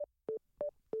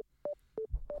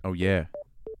Oh, yeah.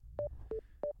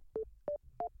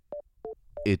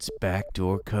 It's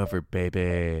backdoor cover,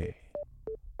 baby.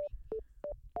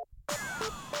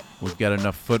 We've got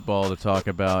enough football to talk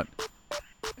about,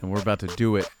 and we're about to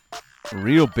do it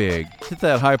real big. Hit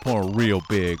that high point real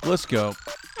big. Let's go.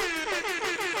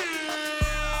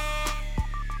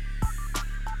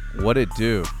 What it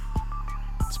do?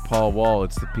 It's Paul Wall.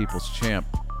 It's the People's Champ.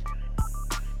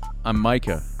 I'm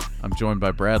Micah. I'm joined by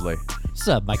Bradley. What's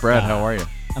up, Mike? Brad, how are you?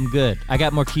 I'm good. I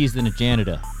got more keys than a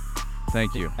janitor.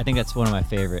 Thank you. I think that's one of my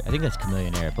favorite. I think that's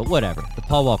Chameleon Air, but whatever. The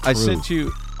Paul Wall crew.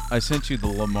 I sent you the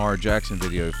Lamar Jackson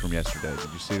video from yesterday.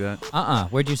 Did you see that?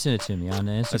 Where'd you send it to me? On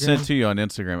Instagram? I sent it to you on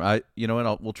Instagram. You know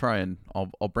what? We'll try and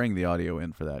I'll bring the audio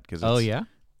in for that because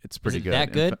it's pretty good.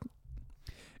 That good?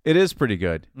 It is pretty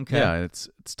good. Okay. Yeah, it's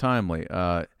timely.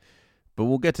 But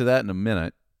we'll get to that in a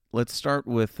minute. Let's start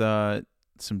with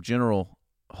some general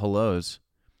hellos.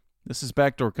 This is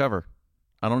Backdoor Cover.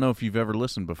 I don't know if you've ever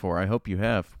listened before. I hope you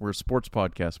have. We're a sports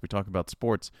podcast. We talk about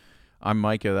sports. I'm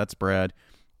Micah. That's Brad.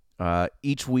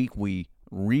 Each week we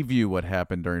review what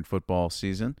happened during football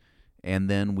season, and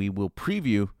then we will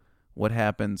preview what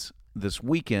happens this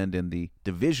weekend in the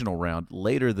divisional round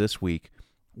later this week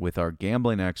with our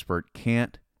gambling expert,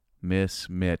 Can't Miss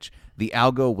Mitch. The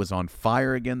Algo was on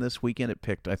fire again this weekend. It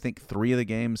picked, I think, 3 of the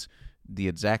games, the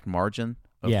exact margin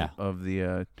of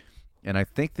the and I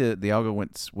think the Algo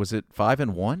went, was it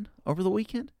 5-1 over the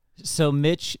weekend? So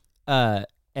Mitch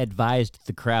advised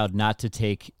the crowd not to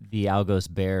take the Algo's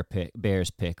Bears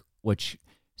pick,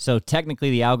 so technically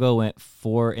the Algo went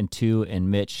 4-2 and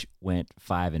Mitch went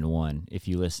 5-1 if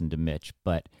you listen to Mitch.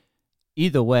 But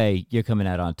either way, you're coming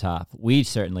out on top. We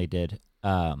certainly did.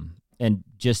 And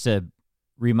just to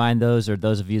remind those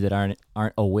of you that aren't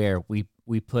aware, we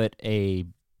put a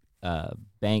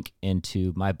bank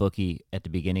into MyBookie at the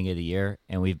beginning of the year,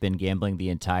 and we've been gambling the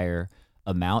entire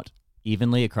amount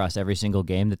evenly across every single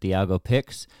game that the Algo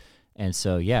picks. And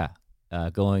so,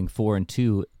 going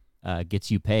 4-2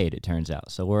 gets you paid, it turns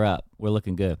out. So we're up. We're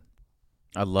looking good.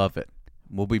 I love it.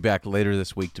 We'll be back later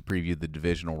this week to preview the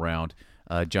divisional round.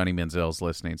 Johnny Manziel's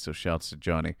listening, so shouts to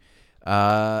Johnny.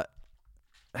 Hey,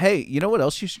 you know what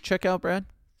else you should check out, Brad?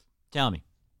 Tell me.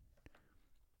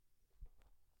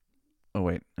 Oh,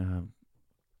 wait.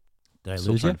 Did I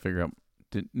still lose trying you? to figure out.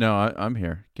 No, I'm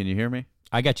here. Can you hear me?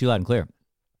 I got you loud and clear.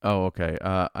 Oh, okay.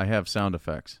 I have sound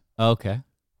effects, Okay.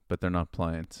 but they're not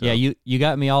playing. So. Yeah, you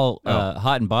got me all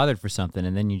hot and bothered for something,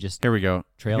 and then you just Here we go.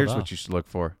 trailed Here's off. what you should look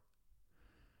for.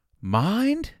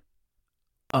 Mind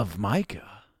of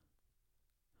Micah.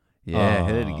 Yeah,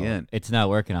 hit it again. It's not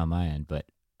working on my end, but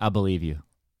I believe you.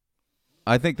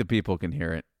 I think the people can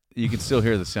hear it. You can still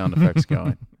hear the sound effects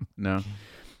going. No?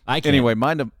 I can't. Anyway,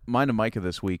 Mind of Micah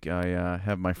this week. I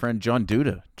have my friend John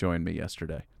Duda join me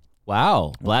yesterday.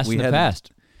 Wow, blast from the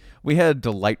past. We had a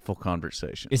delightful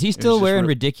conversation. Is he still wearing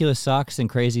ridiculous socks and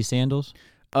crazy sandals?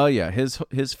 Oh, yeah.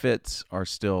 His fits are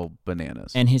still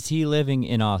bananas. And is he living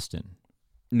in Austin?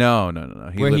 No.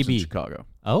 He Where'd lives he in be? Chicago.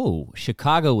 Oh,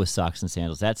 Chicago with socks and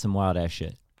sandals. That's some wild-ass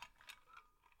shit.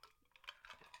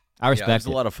 I respect it. It was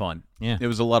a lot of fun. Yeah. It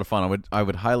was a lot of fun. I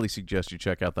would highly suggest you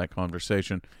check out that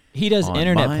conversation. He does on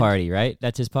Internet Mind Party, right?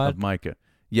 That's his pod? of Micah.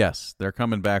 Yes, they're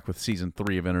coming back with season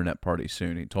 3 of Internet Party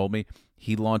soon. He told me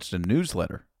he launched a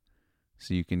newsletter,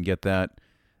 so you can get that.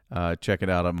 Check it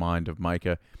out on Mind of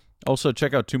Micah. Also,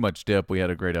 check out Too Much Dip. We had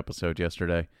a great episode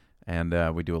yesterday,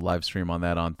 and we do a live stream on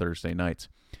that on Thursday nights.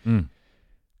 Mm.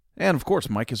 And, of course,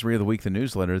 Micah's Read of the Week, the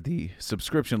newsletter. The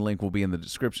subscription link will be in the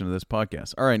description of this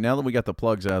podcast. All right, now that we got the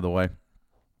plugs out of the way,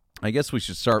 I guess we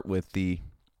should start with the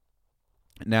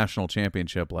national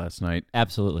championship last night.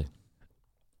 Absolutely.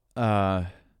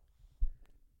 That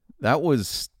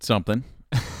was something.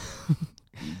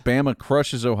 Bama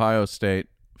crushes Ohio State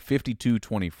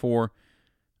 52-24.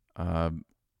 I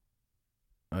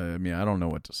mean, I don't know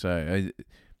what to say.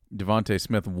 Devontae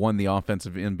Smith won the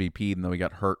offensive MVP, even though he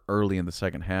got hurt early in the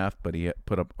second half, but he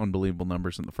put up unbelievable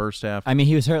numbers in the first half. I mean,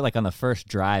 he was hurt like on the first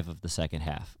drive of the second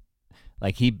half.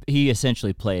 Like he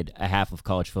essentially played a half of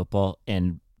college football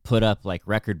and put up like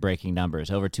record-breaking numbers,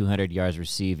 over 200 yards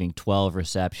receiving, 12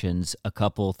 receptions,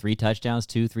 three touchdowns.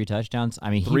 I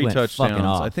mean, he went fucking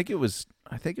off. I think it was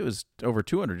over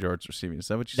 200 yards receiving. Is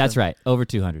that what you said? That's right, over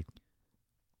 200.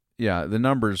 Yeah, the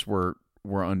numbers were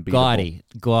unbeatable.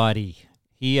 Gaudy.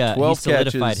 He 12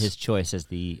 solidified catches, his choice as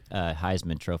the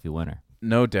Heisman Trophy winner.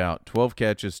 No doubt. 12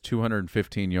 catches,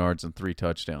 215 yards, and 3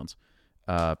 touchdowns.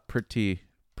 Pretty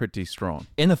strong.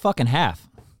 In the fucking half.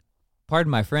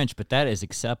 Pardon my French, but that is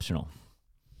exceptional.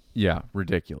 Yeah,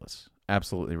 ridiculous.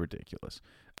 Absolutely ridiculous.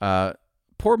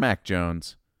 Poor Mac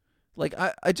Jones. Like,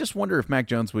 I just wonder if Mac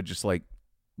Jones would just, like,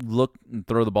 look and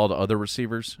throw the ball to other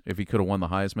receivers if he could have won the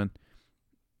Heisman?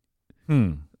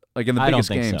 Like in the I don't biggest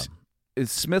think games, so.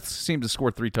 Smith seemed to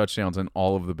score 3 touchdowns in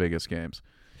all of the biggest games.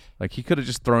 Like he could have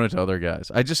just thrown it to other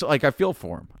guys. I feel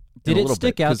for him. Did it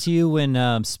stick out to you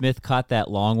when Smith caught that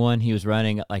long one? He was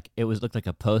running looked like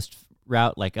a post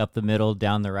route, like up the middle,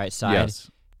 down the right side. Yes.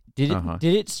 Did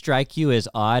it strike you as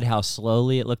odd how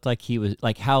slowly it looked like he was,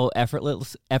 like how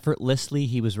effortlessly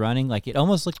he was running? Like it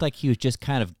almost looked like he was just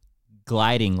kind of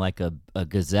gliding like a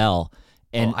gazelle.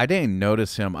 And I didn't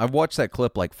notice him. I've watched that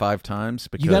clip like 5 times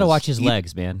because you got to watch his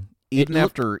legs, man. Even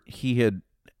after he had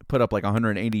put up like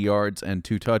 180 yards and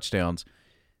 2 touchdowns,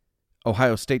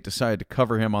 Ohio State decided to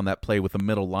cover him on that play with a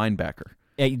middle linebacker.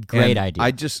 Great idea.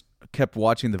 I just kept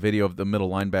watching the video of the middle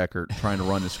linebacker trying to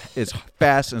run as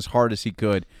fast and as hard as he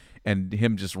could, and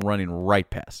him just running right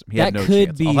past him. He had no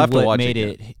chance. Be I'll have to what watch made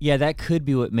it. Yeah, that could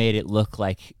be what made it look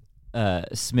like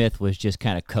Smith was just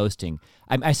kind of coasting.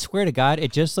 I swear to God,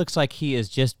 it just looks like he is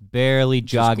just barely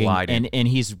jogging, and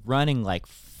he's running like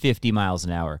 50 miles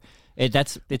an hour.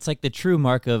 It's like the true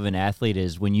mark of an athlete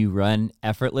is when you run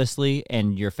effortlessly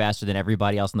and you're faster than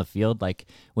everybody else in the field. Like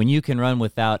when you can run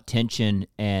without tension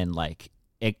and like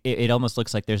it almost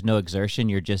looks like there's no exertion.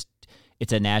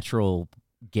 It's a natural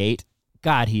gait.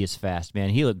 God, he is fast, man.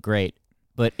 He looked great,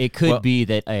 but it could be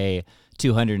that a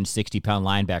 260-pound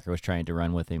linebacker was trying to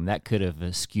run with him. That could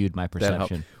have skewed my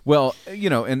perception. Well,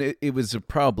 and it was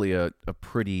probably a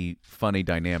pretty funny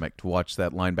dynamic to watch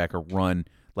that linebacker run.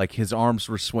 Like his arms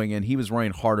were swinging. He was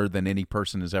running harder than any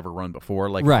person has ever run before.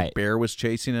 Like if a bear was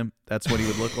chasing him, that's what he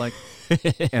would look like.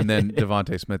 And then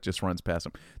Devontae Smith just runs past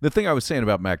him. The thing I was saying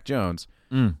about Mac Jones,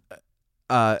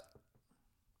 I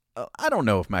don't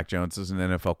know if Mac Jones is an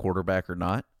NFL quarterback or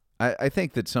not. I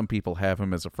think that some people have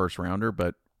him as a first rounder,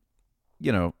 but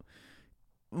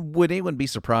would anyone be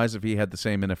surprised if he had the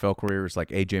same NFL career as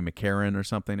like A.J. McCarron or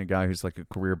something, a guy who's like a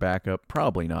career backup?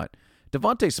 Probably not.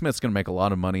 Devontae Smith's going to make a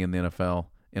lot of money in the NFL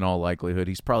in all likelihood.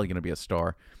 He's probably going to be a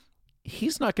star.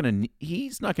 He's not going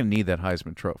to need that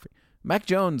Heisman Trophy. Mac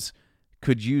Jones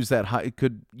could use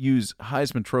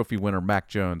Heisman Trophy winner Mac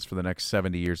Jones for the next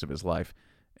 70 years of his life.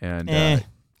 And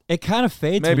it kind of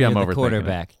fades maybe when I'm you're the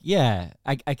quarterback. Yeah,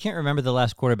 I can't remember the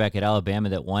last quarterback at Alabama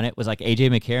that won it. Was like A.J.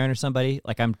 McCarron or somebody?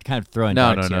 Like I'm kind of throwing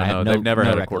darts here. No. They've never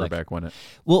had a quarterback win it.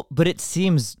 Well, but that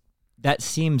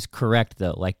seems correct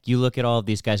though. Like you look at all of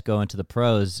these guys going to the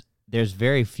pros. There's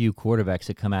very few quarterbacks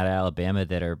that come out of Alabama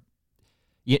that are.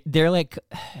 They're like,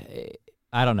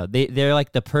 I don't know. They're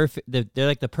like the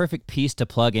perfect piece to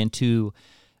plug into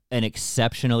an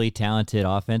exceptionally talented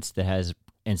offense that has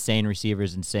insane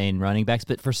receivers, insane running backs.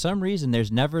 But for some reason,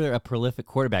 there's never a prolific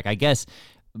quarterback.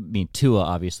 Tua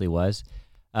obviously was.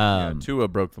 Tua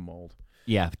broke the mold.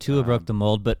 Yeah, Tua broke the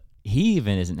mold, but he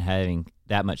even isn't having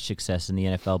that much success in the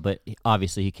NFL. But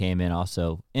obviously, he came in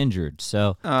also injured.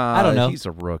 So I don't know. He's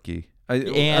a rookie. I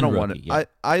don't want to. Yeah.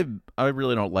 I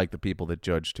really don't like the people that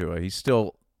judge Tua. He's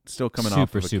still coming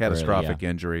off of a catastrophic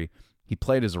injury. He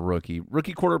played as a rookie.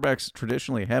 Rookie quarterbacks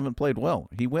traditionally haven't played well.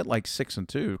 He went like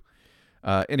 6-2.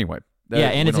 Anyway.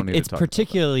 And it's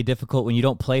particularly difficult when you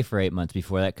don't play for 8 months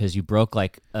before that because you broke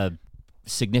like a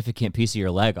significant piece of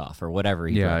your leg off or whatever.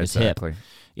 His hip.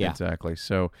 Yeah, exactly.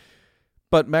 So,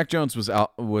 but Mac Jones was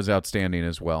outstanding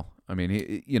as well. I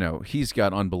mean, he's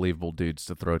got unbelievable dudes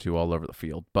to throw to all over the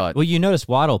field. But you noticed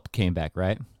Waddle came back,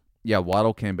 right? Yeah,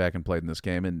 Waddle came back and played in this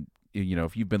game. And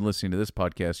if you've been listening to this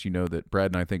podcast, you know that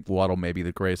Brad and I think Waddle may be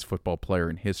the greatest football player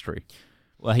in history.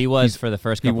 Well, he was for the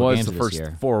first couple of games of this year.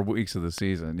 He was the first 4 weeks of the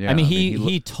season. Yeah, I mean,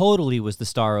 he totally was the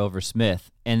star over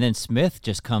Smith, and then Smith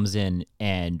just comes in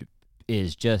and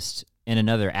is just in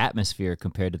another atmosphere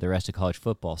compared to the rest of college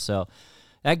football. So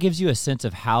that gives you a sense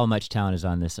of how much talent is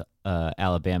on this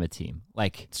Alabama team.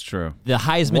 Like, it's true. The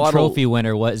Heisman Trophy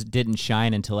winner didn't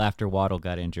shine until after Waddle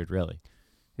got injured, really.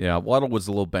 Yeah, Waddle was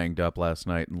a little banged up last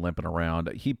night and limping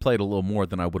around. He played a little more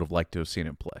than I would have liked to have seen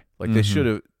him play. Like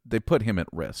they put him at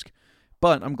risk.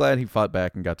 But I'm glad he fought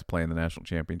back and got to play in the national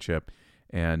championship,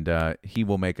 and he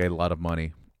will make a lot of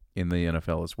money in the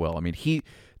NFL as well. I mean,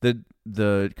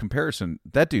 the comparison,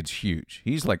 that dude's huge.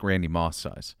 He's like Randy Moss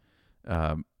size.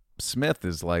 Smith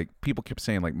is like, people kept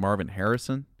saying like Marvin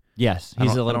Harrison. Yes,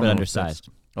 he's a little bit undersized.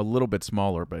 A little bit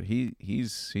smaller, but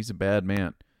he's a bad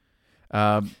man.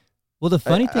 Well, the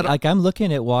funny thing, like I'm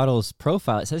looking at Waddle's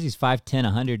profile, it says he's 5'10",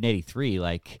 183.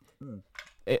 Like,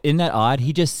 isn't that odd?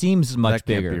 He just seems much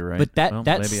bigger. Can't be right. But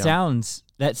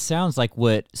that sounds like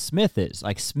what Smith is.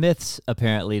 Like Smith's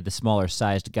apparently the smaller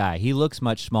sized guy. He looks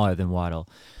much smaller than Waddle.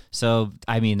 So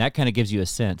I mean that kind of gives you a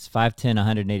sense. 5'10",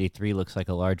 183 looks like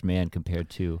a large man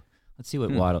compared to. Let's see what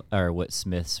Waddle or what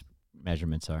Smith's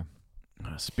measurements are.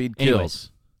 Speed kills.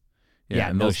 Yeah,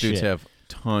 and no those dudes shit. have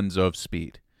tons of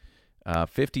speed.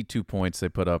 52 points they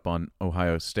put up on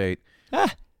Ohio State.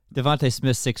 Devontae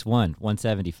Smith 6'1",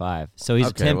 175. So he's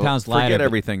Okay, 10 well, pounds forget lighter, but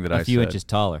everything that a I few said. inches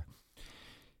taller.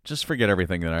 Just forget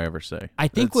everything that I ever say. I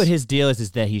think what his deal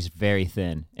is that he's very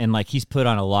thin, and like he's put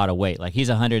on a lot of weight. Like he's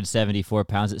 174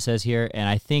 pounds, it says here, and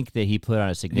I think that he put on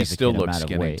a significant still looks amount of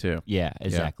skinny, weight too. Yeah,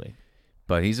 exactly.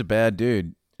 But he's a bad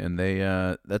dude, and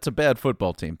that's a bad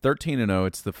football team. 13-0.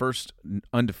 It's the first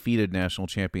undefeated national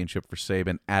championship for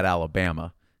Saban at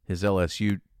Alabama. His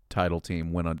LSU title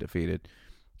team went undefeated.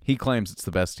 He claims it's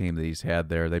the best team that he's had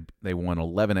there. They won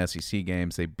 11 SEC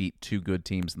games. They beat 2 good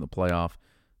teams in the playoff.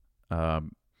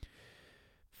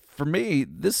 For me,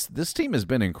 this team has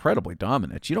been incredibly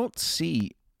dominant. You don't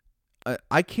see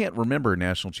I can't remember a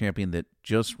national champion that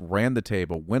just ran the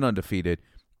table, went undefeated,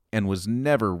 and was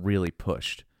never really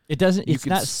pushed. It's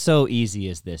not so easy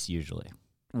as this usually.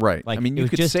 Right. Like, I mean, it you was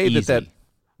could just say easy.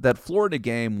 that Florida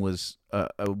game was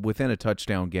within a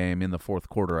touchdown game in the fourth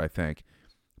quarter, I think.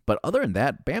 But other than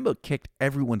that, Bama kicked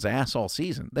everyone's ass all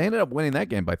season. They ended up winning that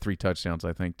game by 3 touchdowns,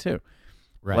 I think, too.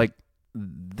 Right. Like,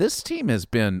 this team has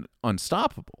been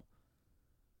unstoppable.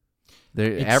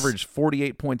 They averaged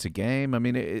 48 points a game. I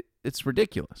mean, it's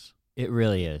ridiculous. It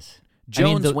really is.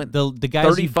 Jones went the guys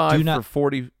 35 for for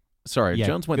 40. Sorry, Yeah,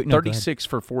 Jones went go ahead. 36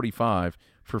 for 45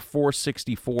 for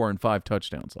 464 and 5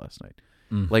 touchdowns last night.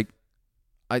 Mm. Like,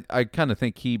 I kind of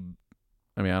think I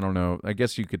don't know. I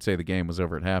guess you could say the game was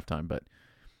over at halftime, but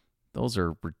those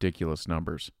are ridiculous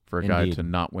numbers for a guy Indeed. to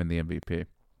not win the MVP.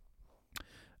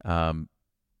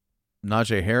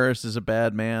 Najee Harris is a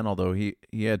bad man, although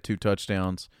he had 2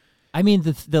 touchdowns. I mean,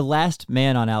 the last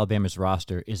man on Alabama's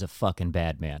roster is a fucking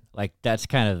bad man. Like, that's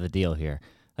kind of the deal here.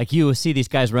 Like, you will see these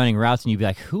guys running routes, and you'd be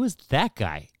like, who is that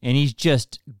guy? And he's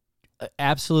just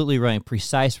absolutely running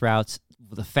precise routes,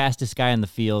 the fastest guy on the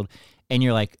field, and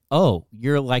you're like, oh,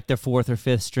 you're like their 4th or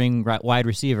 5th string wide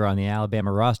receiver on the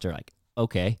Alabama roster. Like,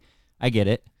 okay, I get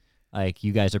it. Like,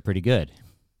 you guys are pretty good.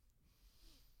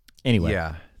 Anyway.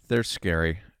 Yeah, they're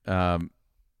scary.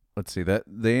 Let's see, that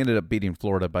they ended up beating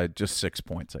Florida by just 6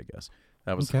 points, I guess.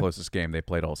 That was the closest game they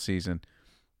played all season.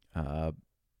 I'm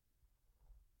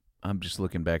just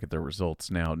looking back at their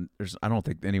results now. I don't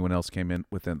think anyone else came in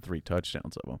within 3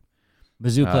 touchdowns of them.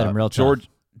 Mizzou played him real tough.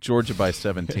 Georgia by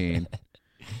 17.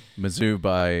 Mizzou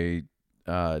by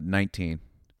 19.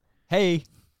 Hey.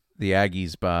 The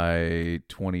Aggies by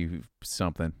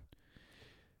 20-something.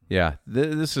 Yeah,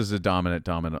 this is a dominant.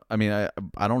 I mean,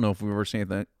 I don't know if we've ever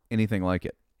seen anything like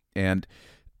it. And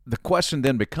the question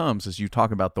then becomes, as you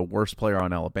talk about the worst player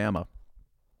on Alabama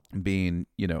being,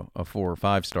 a 4 or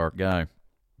 5 star guy.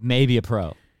 Maybe a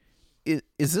pro.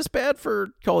 Is this bad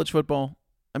for college football?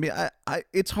 I mean,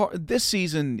 it's hard. This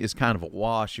season is kind of a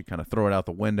wash. You kind of throw it out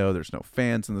the window. There's no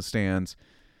fans in the stands.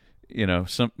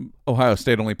 Ohio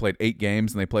State only played 8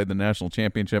 games, and they played the national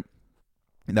championship.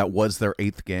 And that was their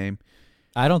 8th game.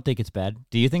 I don't think it's bad.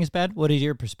 Do you think it's bad? What is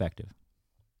your perspective?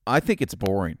 I think it's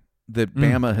boring that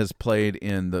Bama has played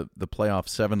in the playoff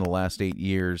 7 of the last 8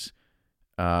 years.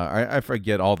 I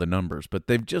forget all the numbers, but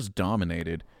they've just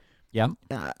dominated. Yeah.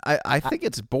 I think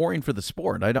it's boring for the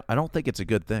sport. I don't think it's a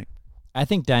good thing. I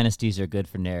think dynasties are good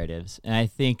for narratives. And I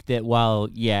think that while,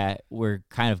 we're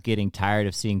kind of getting tired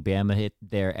of seeing Bama hit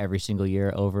there every single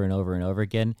year over and over and over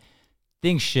again,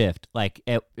 things shift. Like,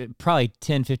 probably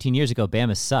 10, 15 years ago,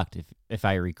 Bama sucked, if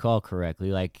I recall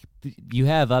correctly. Like, you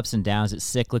have ups and downs. It's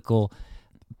cyclical.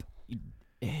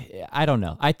 I don't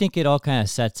know. I think it all kind of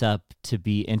sets up to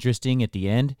be interesting at the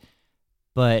end.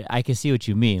 But I can see what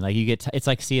you mean. Like, it's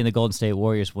like seeing the Golden State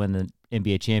Warriors win the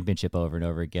NBA championship over and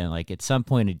over again. Like, at some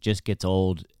point, it just gets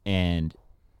old, and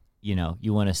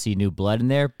you want to see new blood in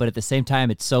there. But at the same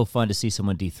time, it's so fun to see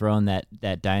someone dethrone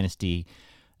that dynasty.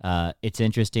 It's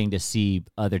interesting to see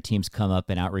other teams come up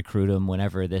and out recruit them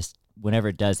whenever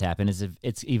it does happen.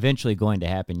 It's eventually going to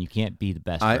happen. You can't be the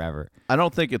best forever. I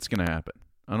don't think it's going to happen.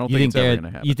 I don't You think think it's ever going to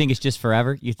happen. You think it's just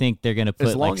forever? You think they're going to put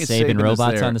As long like as Saban Saban is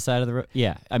robots there. on the side of the road?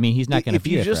 Yeah, I mean, he's not going to If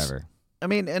be you there just- forever. I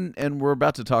mean, and we're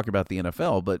about to talk about the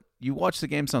NFL, but you watch the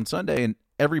games on Sunday, and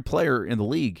every player in the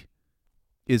league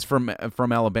is from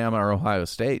Alabama or Ohio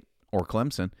State or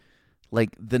Clemson. Like,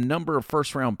 the number of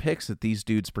first-round picks that these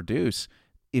dudes produce,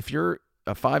 if you're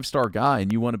a 5-star guy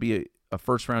and you want to be a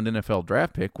first-round NFL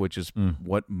draft pick, which is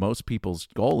what most people's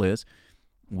goal is,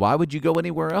 why would you go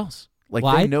anywhere else? Like,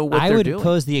 they know what I they're would doing.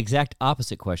 pose the exact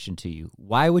opposite question to you.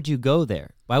 Why would you go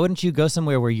there? Why wouldn't you go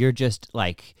somewhere where you're just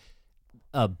like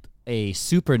a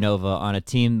supernova on a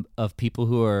team of people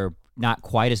who are not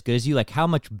quite as good as you? Like, how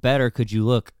much better could you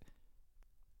look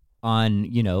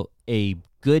on, a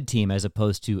good team as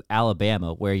opposed to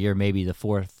Alabama, where you're maybe the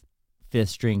 4th, fifth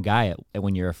string guy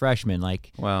when you're a freshman.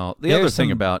 Like, well, the there's other thing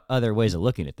some about other ways of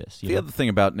looking at this. the other thing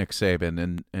about Nick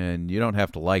Saban, and you don't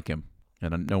have to like him,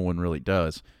 and no one really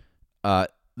does.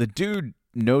 The dude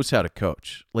knows how to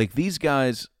coach. Like, these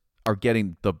guys are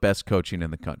getting the best coaching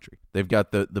in the country. They've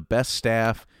got the best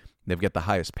staff. They've got the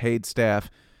highest paid staff.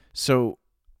 So,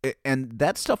 and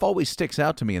that stuff always sticks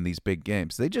out to me in these big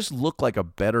games. They just look like a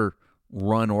better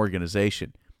run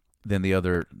organization than the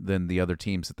other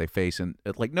teams that they face. And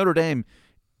like Notre Dame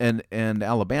and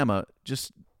Alabama,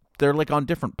 just they're like on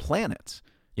different planets.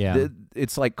 Yeah.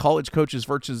 It's like college coaches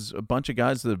versus a bunch of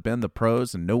guys that have been the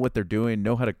pros and know what they're doing,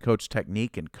 know how to coach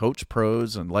technique and coach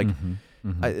pros, and like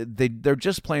they're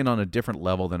just playing on a different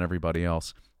level than everybody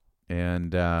else.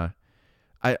 And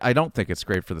I don't think it's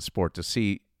great for the sport to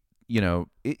see.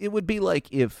 It would be like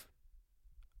if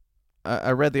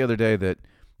I read the other day that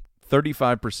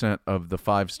 35% of the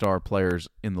 5-star players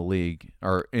in the league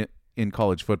or in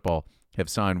college football have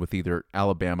signed with either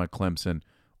Alabama, Clemson,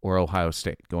 or Ohio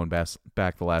State going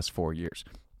back the last 4 years.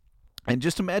 And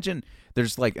just imagine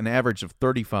there's like an average of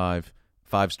 35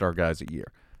 5-star guys a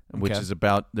year, which is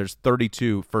there's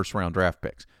 32 first-round draft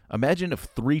picks. Imagine if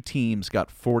 3 teams got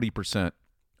 40%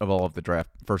 of all of the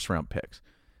first-round picks.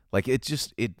 Like,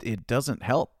 it doesn't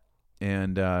help.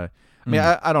 And I mean,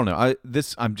 I don't know.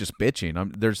 I'm just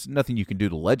bitching. There's nothing you can do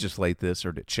to legislate this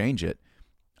or to change it.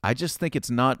 I just think it's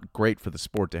not great for the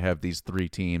sport to have these 3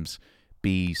 teams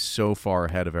be so far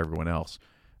ahead of everyone else.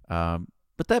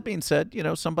 But that being said,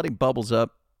 somebody bubbles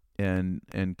up and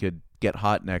could get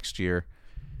hot next year.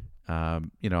 All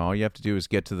you have to do is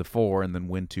get to the 4 and then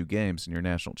win 2 games and you're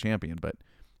national champion. But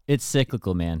it's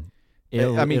cyclical, man.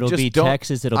 It'll just be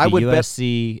Texas. It'll be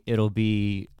USC.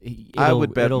 I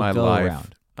would bet my life.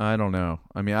 Around. I don't know.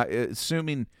 I mean,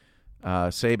 assuming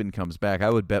Saban comes back, I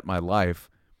would bet my life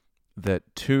that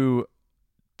two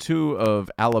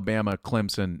of Alabama,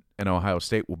 Clemson, and Ohio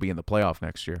State will be in the playoff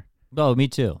next year. Oh, me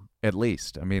too. At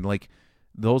least. I mean, like,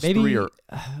 those Maybe, 3 are...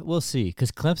 We'll see,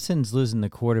 because Clemson's losing the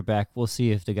quarterback. We'll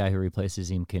see if the guy who replaces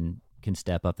him can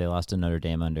step up. They lost to Notre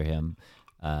Dame under him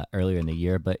earlier in the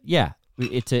year. But, yeah,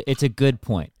 it's a good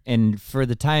point. And for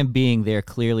the time being, they're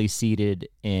clearly seated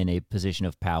in a position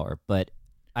of power. But,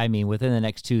 I mean, within the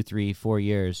next 2, 3, 4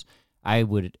 years, I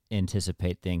would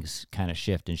anticipate things kind of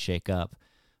shift and shake up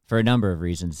for a number of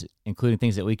reasons, including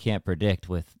things that we can't predict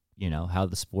with, how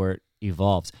the sport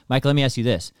evolves. Mike, let me ask you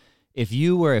this. If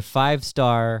you were a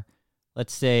 5-star,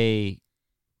 let's say,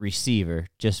 receiver,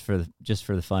 just for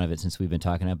the fun of it, since we've been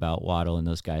talking about Waddle and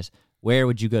those guys, where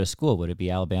would you go to school? Would it be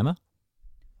Alabama?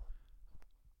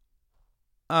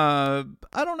 I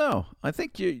don't know. I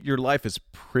think your life is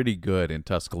pretty good in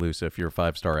Tuscaloosa if you're a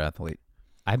 5-star athlete.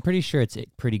 I'm pretty sure it's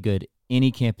pretty good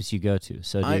any campus you go to.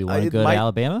 So do you want to go to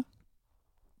Alabama?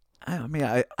 I mean,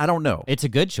 I don't know. It's a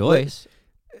good choice.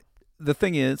 The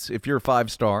thing is, if you're a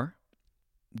 5-star,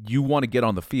 you want to get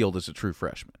on the field as a true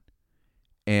freshman.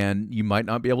 And you might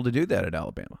not be able to do that at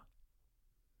Alabama.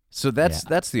 So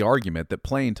that's the argument, that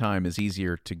playing time is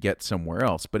easier to get somewhere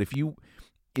else. But if you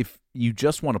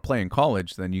just want to play in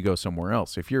college, then you go somewhere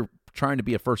else. If you're trying to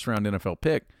be a first-round NFL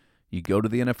pick, you go to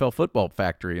the NFL football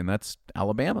factory, and that's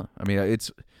Alabama. I mean,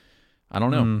 I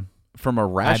don't know. From a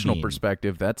rational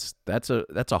perspective, that's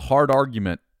a hard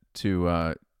argument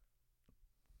to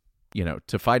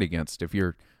fight against if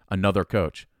you're another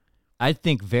coach. I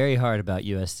think very hard about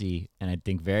USC, and I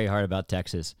think very hard about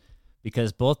Texas,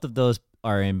 because both of those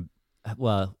are in.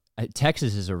 Well,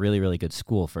 Texas is a really, really good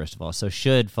school, first of all. So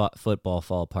should football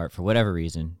fall apart for whatever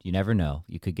reason, you never know.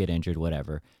 You could get injured,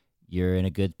 whatever. You're in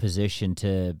a good position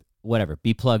to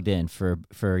be plugged in for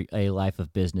a life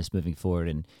of business moving forward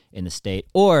in the state.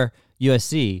 Or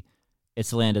USC,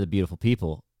 it's the land of the beautiful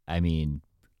people. I mean,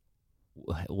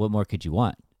 what more could you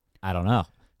want? I don't know.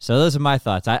 So those are my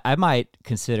thoughts. I might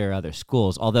consider other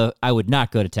schools, although I would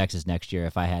not go to Texas next year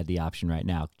if I had the option right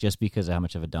now, just because of how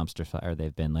much of a dumpster fire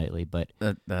they've been lately. But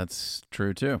that's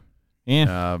true too.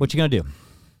 Yeah. What you gonna do?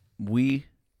 We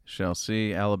shall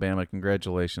see. Alabama,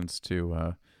 congratulations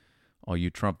to all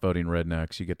you Trump voting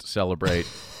rednecks. You get to celebrate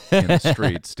in the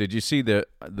streets. Did you see the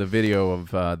video of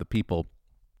the people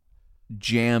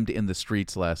jammed in the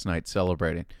streets last night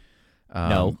celebrating?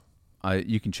 No.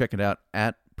 You can check it out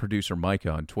at Producer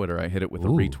Micah on Twitter. I hit it with a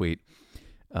retweet.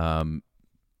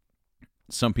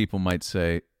 Some people might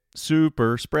say,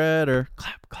 super spreader,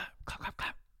 clap, clap, clap, clap,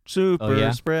 clap,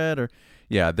 super spreader.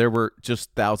 Yeah, there were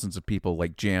just thousands of people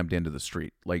like jammed into the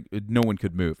street. Like no one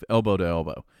could move, elbow to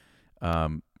elbow.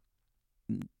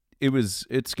 It's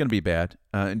going to be bad.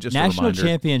 And just national a reminder,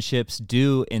 championships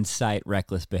do incite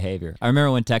reckless behavior. I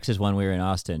remember when Texas won, we were in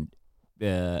Austin.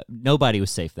 Nobody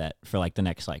was safe for like the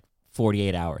next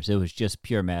 48 hours. It was just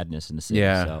pure madness in the city.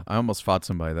 Yeah, So. I almost fought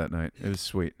somebody that night. It was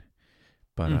sweet.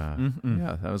 But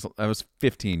yeah, that was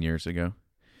 15 years ago.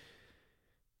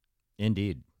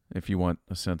 Indeed. If you want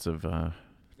a sense of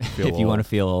if you want to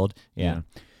feel old, yeah.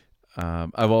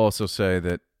 I will also say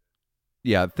that,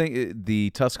 yeah, I think the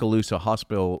Tuscaloosa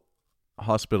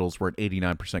hospitals were at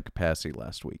 89% capacity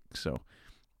last week, so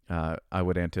I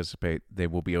would anticipate they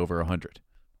will be over 100.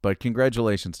 But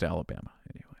congratulations to Alabama,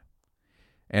 anyway.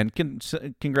 And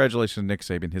congratulations to Nick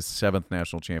Saban, his 7th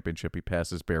national championship. He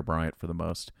passes Bear Bryant for the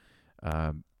most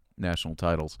national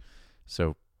titles,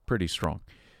 so pretty strong.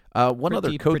 One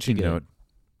other coaching note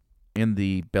in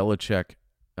the Belichick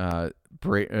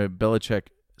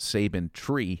Saban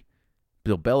tree,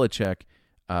 Bill Belichick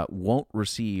won't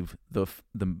receive the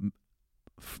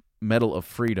Medal of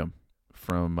Freedom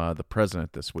from the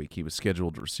president this week. He was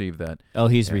scheduled to receive that. Oh,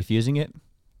 he's refusing it?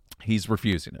 He's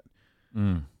refusing it.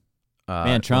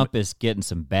 Man, Trump is getting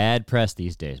some bad press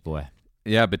these days, boy.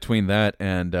 Yeah, between that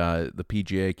and the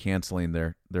PGA canceling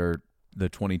the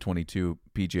 2022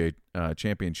 PGA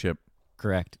Championship.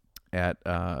 Correct. At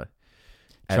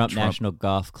Trump National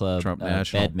Golf Club, Trump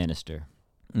National Bedminster.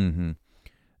 Mm-hmm.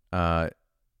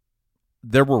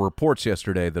 There were reports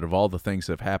yesterday that of all the things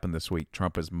that have happened this week,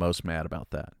 Trump is most mad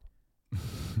about that.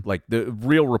 Like the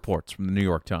real reports from the New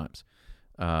York Times.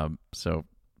 So,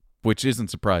 which isn't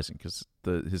surprising because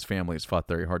his family has fought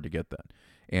very hard to get that,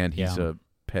 and he's a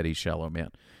petty, shallow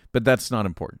man. But that's not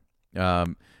important.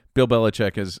 Bill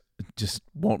Belichick just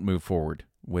won't move forward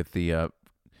with the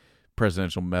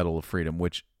Presidential Medal of Freedom,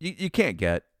 which you can't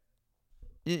get.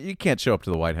 You can't show up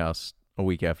to the White House a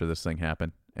week after this thing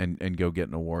happened and go get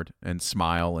an award and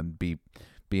smile and be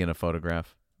in a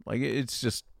photograph. Like, it's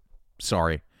just,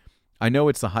 sorry. I know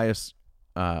it's the highest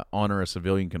honor a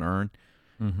civilian can earn,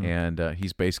 and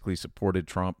he's basically supported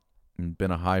Trump and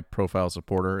been a high-profile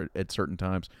supporter at certain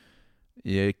times.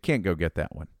 You can't go get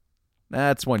that one.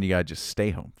 That's one you got to just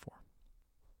stay home for.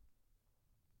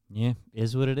 Yeah,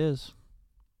 is what it is.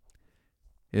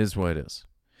 Is what it is.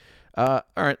 All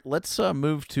right, let's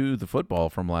move to the football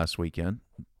from last weekend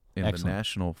in the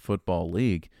National Football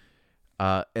League.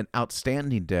 An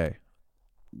outstanding day.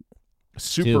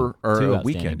 Two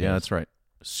weekend. Days. Yeah, that's right.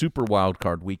 Super wild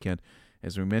card weekend.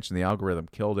 As we mentioned, the algorithm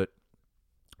killed it.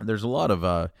 And there's a lot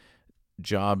of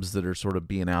jobs that are sort of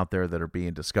being out there that are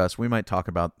being discussed. We might talk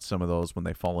about some of those when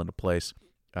they fall into place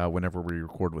whenever we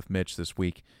record with Mitch this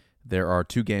week. There are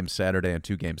 2 games Saturday and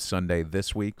 2 games Sunday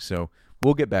this week, so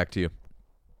we'll get back to you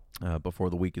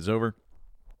before the week is over.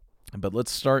 But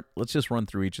let's just run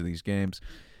through each of these games.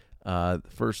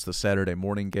 First, the Saturday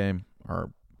morning game,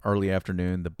 or early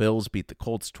afternoon. The Bills beat the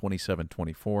Colts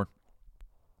 27-24.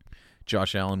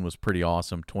 Josh Allen was pretty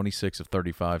awesome, 26 of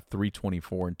 35,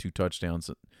 324, and 2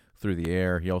 touchdowns through the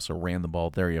air. He also ran the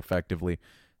ball very effectively.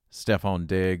 Stephon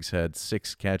Diggs had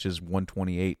 6 catches,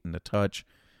 128 and a touch.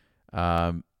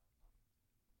 That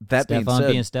being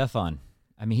said, being Stephon.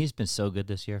 I mean, he's been so good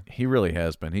this year. He really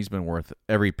has been. He's been worth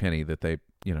every penny that they,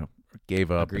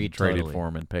 gave up and traded for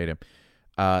him and paid him.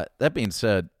 That being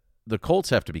said, the Colts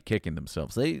have to be kicking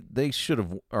themselves. They should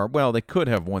have, they could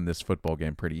have won this football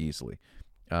game pretty easily.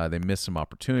 They missed some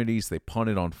opportunities. They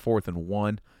punted on 4th and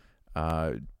 1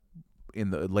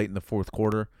 late in the fourth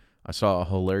quarter. I saw a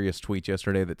hilarious tweet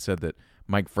yesterday that said that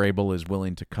Mike Vrabel is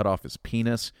willing to cut off his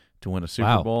penis to win a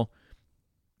Super Bowl.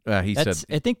 He said,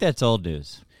 I think that's old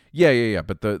news. Yeah.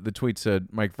 But the tweet said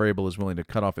Mike Vrabel is willing to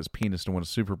cut off his penis to win a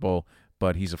Super Bowl,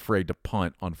 but he's afraid to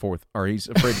punt on 4th, or he's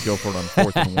afraid to go for it on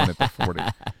 4th and 1 at the 40.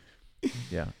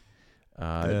 Yeah.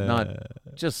 Not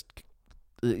just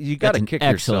you got to kick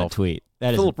yourself. Tweet.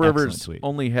 That Phillip is an Rivers excellent tweet.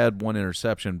 only had 1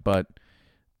 interception, but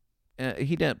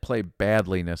he didn't play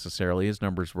badly necessarily. His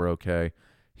numbers were okay.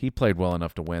 He played well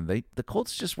enough to win. The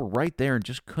Colts just were right there and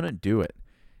just couldn't do it.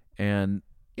 And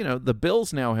the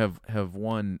Bills now have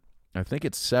won. I think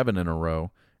it's 7 in a row,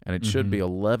 and it should be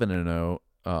 11 in a row.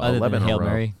 Other 11 than in Hail a row.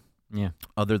 Mary. Yeah.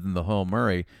 Other than the Hail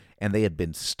Mary, and they had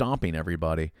been stomping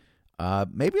everybody.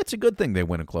 Maybe it's a good thing they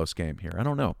win a close game here. I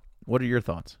don't know. What are your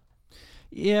thoughts?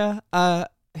 Yeah,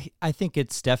 I think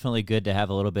it's definitely good to have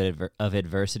a little bit of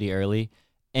adversity early.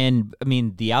 And, I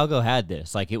mean, the Algo had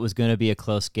this. Like, it was going to be a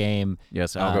close game.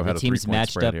 Yes, Algo had a 3-point teams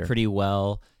matched spread up here. pretty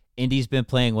well. Indy's been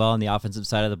playing well on the offensive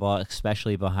side of the ball,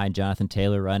 especially behind Jonathan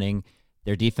Taylor running.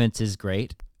 Their defense is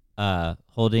great,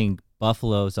 holding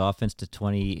Buffalo's offense to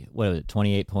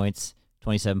 28 points,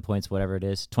 27 points, whatever it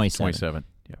is, 27.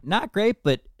 Yeah. Not great,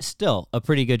 but still a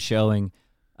pretty good showing.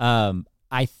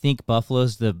 I think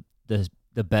Buffalo's the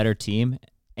better team,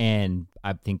 and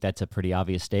I think that's a pretty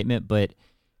obvious statement. But,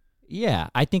 yeah,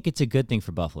 I think it's a good thing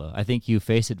for Buffalo. I think you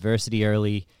face adversity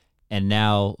early, And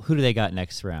now, who do they got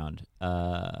next round?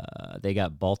 They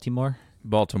got Baltimore.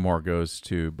 Baltimore goes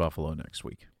to Buffalo next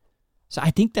week. So I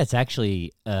think that's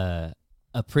actually a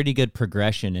pretty good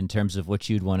progression in terms of what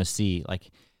you'd want to see.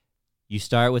 Like, you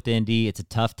start with Indy. It's a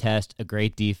tough test, a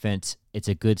great defense. It's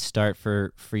a good start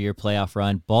for your playoff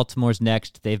run. Baltimore's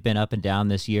next. They've been up and down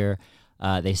this year.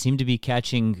 They seem to be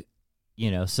catching,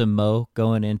 some mo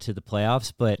going into the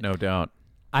playoffs, but no doubt.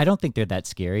 I don't think they're that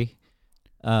scary.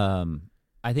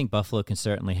 I think Buffalo can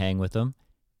certainly hang with them.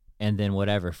 And then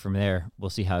whatever, from there,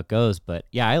 we'll see how it goes. But,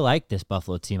 yeah, I like this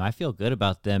Buffalo team. I feel good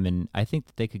about them, and I think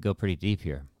that they could go pretty deep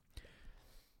here.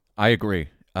 I agree.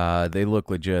 They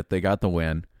look legit. They got the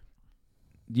win.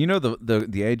 You know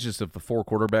the ages of the 4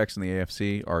 quarterbacks in the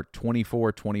AFC are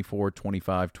 24, 24,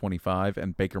 25, 25,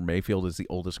 and Baker Mayfield is the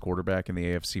oldest quarterback in the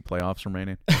AFC playoffs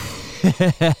remaining.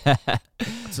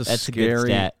 That's a good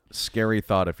stat. Scary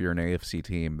thought if you're an AFC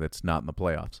team that's not in the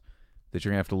playoffs, that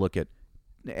you're going to have to look at.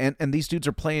 And these dudes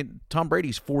are playing. Tom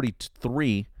Brady's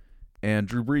 43, and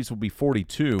Drew Brees will be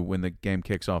 42 when the game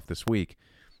kicks off this week.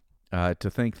 To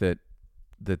think that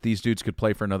these dudes could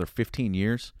play for another 15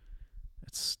 years,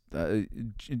 it's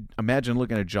imagine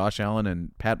looking at Josh Allen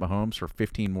and Pat Mahomes for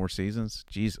 15 more seasons.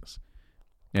 Jesus.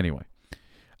 Anyway,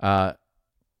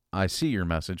 I see your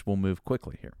message. We'll move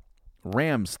quickly here.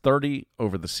 Rams 30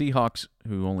 over the Seahawks,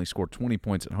 who only scored 20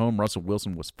 points at home. Russell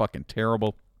Wilson was fucking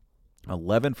terrible.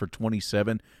 11 for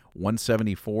 27,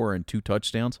 174, and 2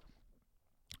 touchdowns.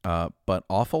 But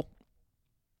awful.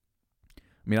 I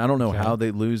mean, I don't know how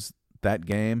they lose that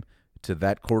game to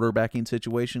that quarterbacking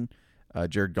situation.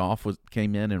 Jared Goff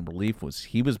came in relief.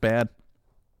 He was bad.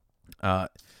 A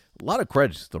lot of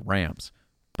credit to the Rams,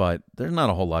 but there's not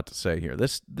a whole lot to say here.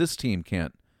 This team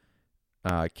can't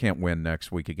win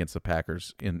next week against the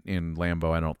Packers in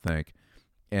Lambeau, I don't think.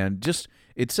 And just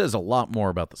it says a lot more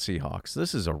about the Seahawks.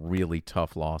 This is a really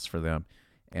tough loss for them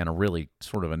and a really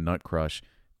sort of a nut crush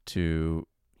to,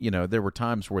 there were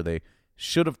times where they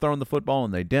should have thrown the football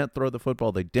and they didn't throw the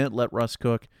football. They didn't let Russ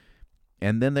cook.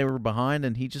 And then they were behind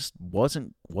and he just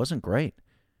wasn't great.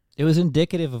 It was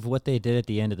indicative of what they did at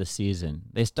the end of the season.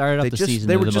 They started off the season.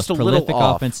 They were the just most a little prolific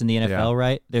off. offense in the NFL,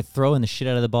 right? They're throwing the shit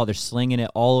out of the ball. They're slinging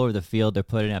it all over the field. They're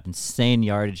putting up insane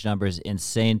yardage numbers,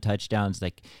 insane touchdowns,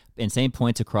 like insane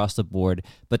points across the board.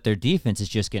 But their defense is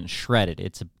just getting shredded.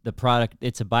 It's a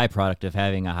byproduct of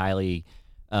having a highly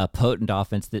potent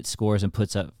offense that scores and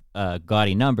puts up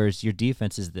gaudy numbers. Your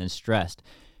defense is then stressed.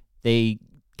 They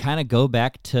kind of go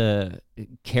back to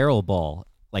Carroll ball.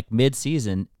 Like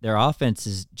mid-season, their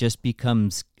offense just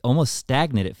becomes almost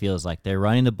stagnant, it feels like. They're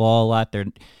running the ball a lot. They're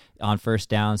on first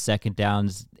downs, second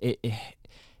downs.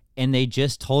 And they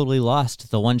just totally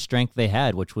lost the one strength they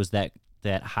had, which was that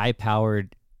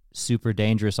high-powered, super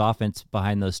dangerous offense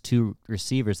behind those 2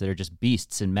 receivers that are just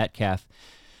beasts in Metcalf.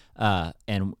 Why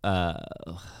am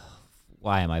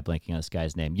I blanking on this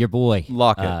guy's name? Your boy.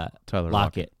 Lockett. Tyler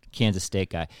Lockett, Kansas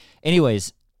State guy.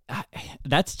 Anyways,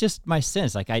 that's just my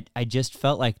sense. Like I just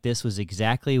felt like this was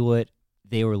exactly what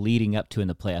they were leading up to in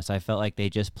the playoffs. I felt like they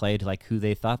just played like who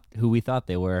we thought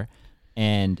they were,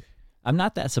 and I'm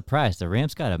not that surprised. The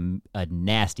Rams got a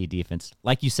nasty defense,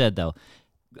 like you said, though,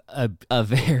 a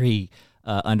very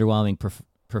underwhelming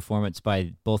performance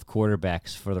by both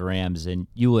quarterbacks for the Rams, and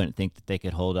you wouldn't think that they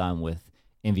could hold on with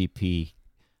MVP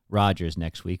Rodgers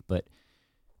next week, but.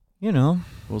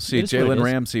 We'll see. Jalen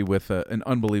Ramsey with an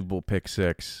unbelievable pick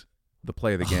 6. The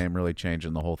play of the game really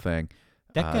changing the whole thing.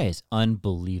 That guy is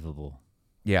unbelievable.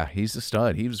 Yeah, he's a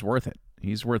stud. He was worth it.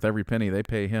 He's worth every penny they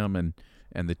pay him,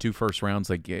 and the 2 first rounds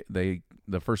the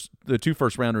 2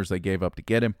 first rounders they gave up to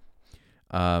get him.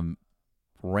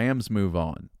 Rams move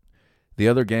on. The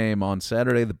other game on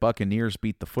Saturday, the Buccaneers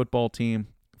beat the football team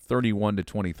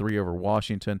 31-23 over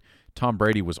Washington. Tom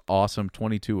Brady was awesome,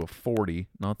 22 of 40,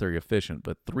 not very efficient,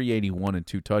 but 381 and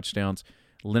 2 touchdowns.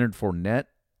 Leonard Fournette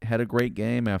had a great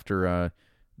game after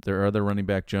their other running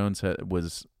back Jones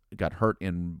got hurt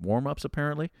in warm-ups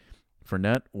apparently.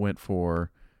 Fournette went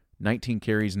for 19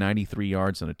 carries, 93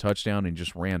 yards, and a touchdown, and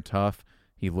just ran tough.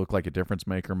 He looked like a difference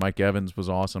maker. Mike Evans was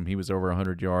awesome. He was over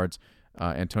 100 yards.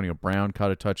 Antonio Brown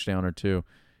caught a touchdown or 2.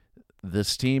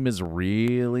 This team is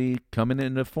really coming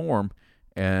into form.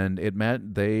 And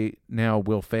they now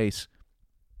will face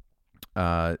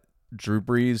Drew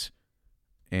Brees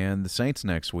and the Saints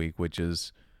next week, which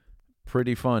is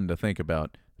pretty fun to think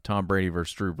about. Tom Brady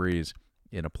versus Drew Brees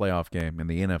in a playoff game in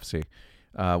the NFC.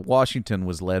 Washington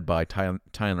was led by Tyler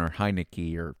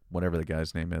Heineke, or whatever the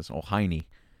guy's name is, Heine,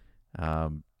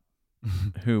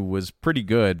 who was pretty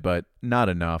good, but not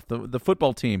enough. The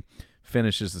football team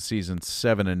finishes the season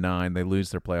 7-9. They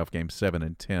lose their playoff game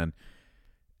 7-10.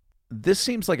 this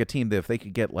seems like a team that if they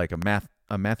could get like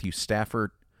a Matthew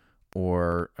Stafford,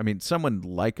 or someone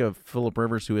like a Phillip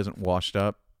Rivers who isn't washed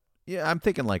up. Yeah, I'm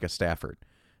thinking like a Stafford,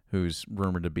 who's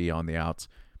rumored to be on the outs.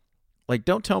 Like,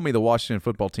 don't tell me the Washington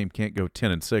football team can't go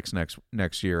 10-6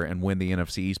 next year and win the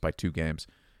NFC East by 2 games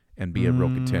and be a real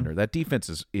contender. That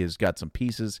defense is got some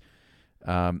pieces.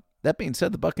 That being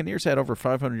said, the Buccaneers had over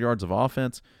 500 yards of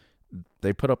offense.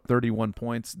 They put up 31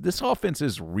 points. This offense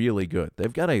is really good.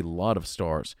 They've got a lot of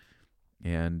stars,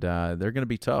 and they're going to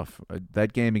be tough.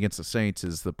 That game against the Saints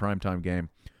is the primetime game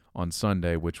on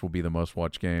Sunday, which will be the most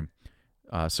watched game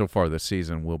so far this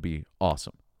season. Will be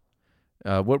awesome.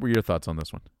 What were your thoughts on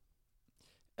this one?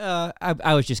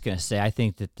 I was just going to say, I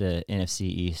think that the NFC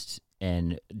East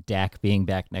and Dak being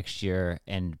back next year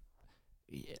and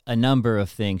a number of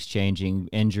things changing,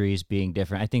 injuries being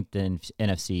different, I think the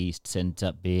NFC East ends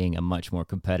up being a much more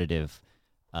competitive,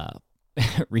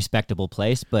 respectable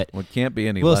place. But it can't be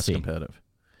any we'll less see. competitive.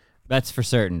 That's for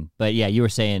certain. But yeah, you were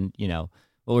saying,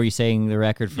 what were you saying? The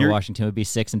record for Washington would be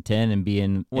 6-10 and be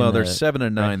in. Well, they're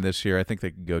 7-9 this year. I think they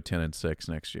could go 10-6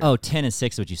 next year. Oh,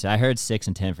 10-6, what you said. I heard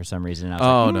 6-10 for some reason. And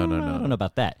I was no. I don't know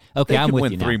about that. Okay, They I'm could with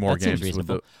win you 3 now. more That seems games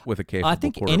reasonable. with a capable I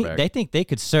think quarterback. they think they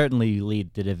could certainly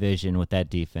lead the division with that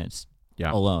defense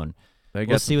alone.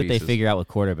 We'll see what they figure out with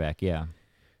quarterback. Yeah.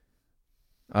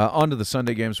 On to the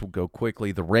Sunday games. We'll go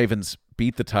quickly. The Ravens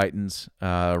beat the Titans.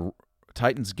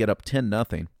 Titans get up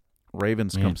 10-0.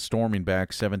 Ravens come storming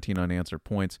back, 17 unanswered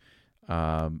points.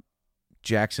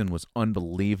 Jackson was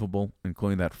unbelievable,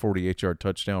 including that 48-yard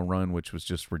touchdown run, which was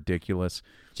just ridiculous.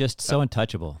 Just so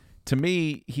untouchable. To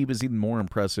me, he was even more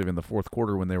impressive in the fourth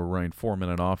quarter when they were running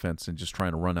 4-minute offense and just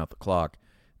trying to run out the clock,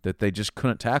 that they just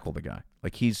couldn't tackle the guy.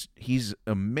 Like, he's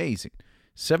amazing.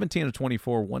 17 of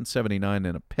 24, 179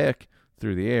 and a pick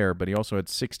through the air, but he also had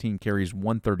 16 carries,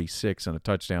 136 and a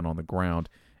touchdown on the ground,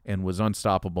 and was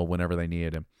unstoppable whenever they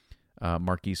needed him.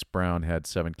 Marquise Brown had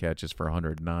 7 catches for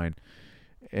 109.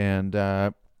 And,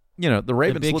 the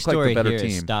Ravens look like the better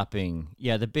team.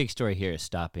 The big story here is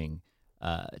stopping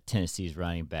Tennessee's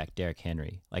running back, Derrick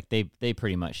Henry. Like, they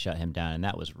pretty much shut him down, and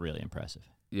that was really impressive.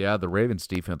 Yeah, the Ravens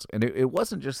defense. And it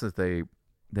wasn't just that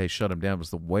they shut him down, it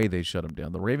was the way they shut him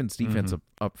down. The Ravens defense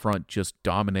up front just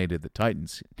dominated the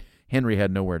Titans. Henry had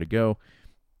nowhere to go.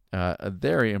 A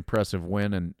very impressive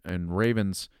win, and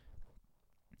Ravens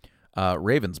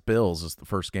Bills is the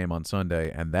first game on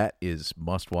Sunday, and that is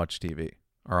must-watch TV.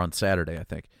 Or on Saturday, I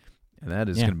think. And that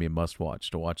is going to be a must-watch,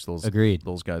 to watch those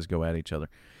guys go at each other.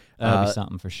 That'll be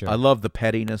something for sure. I love the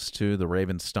pettiness, too, the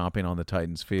Ravens stomping on the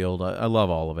Titans field. I love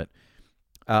all of it.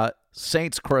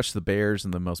 Saints crushed the Bears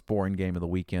in the most boring game of the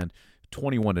weekend,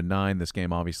 21-9. This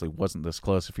game obviously wasn't this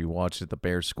close. If you watched it, the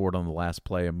Bears scored on the last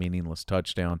play a meaningless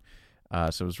touchdown.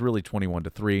 So it was really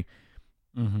 21-3.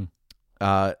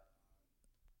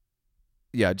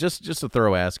 Just a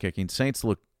thorough ass kicking. Saints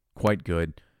look quite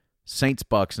good.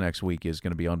 Saints-Bucks next week is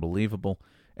going to be unbelievable.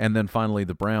 And then finally,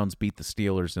 the Browns beat the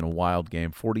Steelers in a wild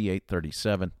game,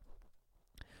 48-37.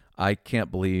 I can't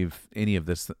believe any of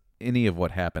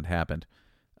what happened.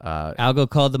 Algo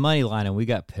called the money line, and we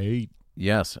got paid.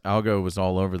 Yes, Algo was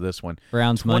all over this one.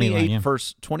 Browns money line,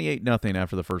 28-0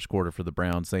 after the first quarter for the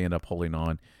Browns. They end up holding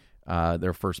on.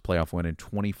 Their first playoff win in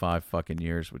 25 fucking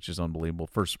years, which is unbelievable.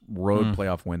 First road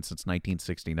playoff win since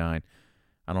 1969.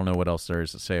 I don't know what else there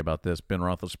is to say about this. Ben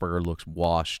Roethlisberger looks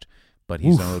washed, but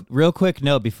he's owed. Real quick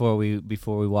note before we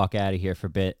walk out of here for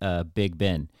Big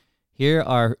Ben. Here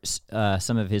are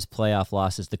some of his playoff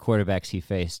losses, the quarterbacks he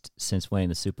faced since winning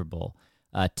the Super Bowl.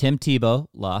 Tim Tebow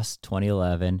lost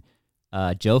 2011,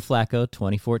 Joe Flacco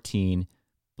 2014,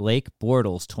 Blake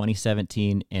Bortles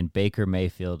 2017, and Baker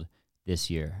Mayfield this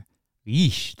year.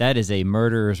 Yeesh, that is a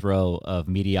murderer's row of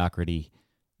mediocrity.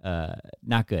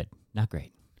 Not good, not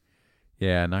great.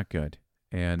 Yeah, not good.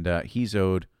 And he's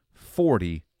owed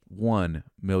 $41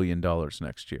 million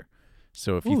next year.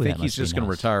 So if you think he's just going to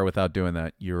retire without doing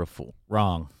that, you're a fool.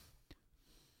 Wrong.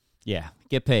 Yeah,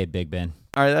 get paid, Big Ben.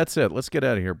 All right, that's it. Let's get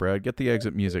out of here, Brad. Get the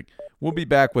exit music. We'll be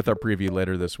back with our preview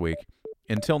later this week.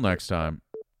 Until next time,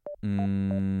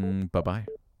 bye-bye.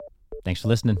 Thanks for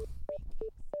listening.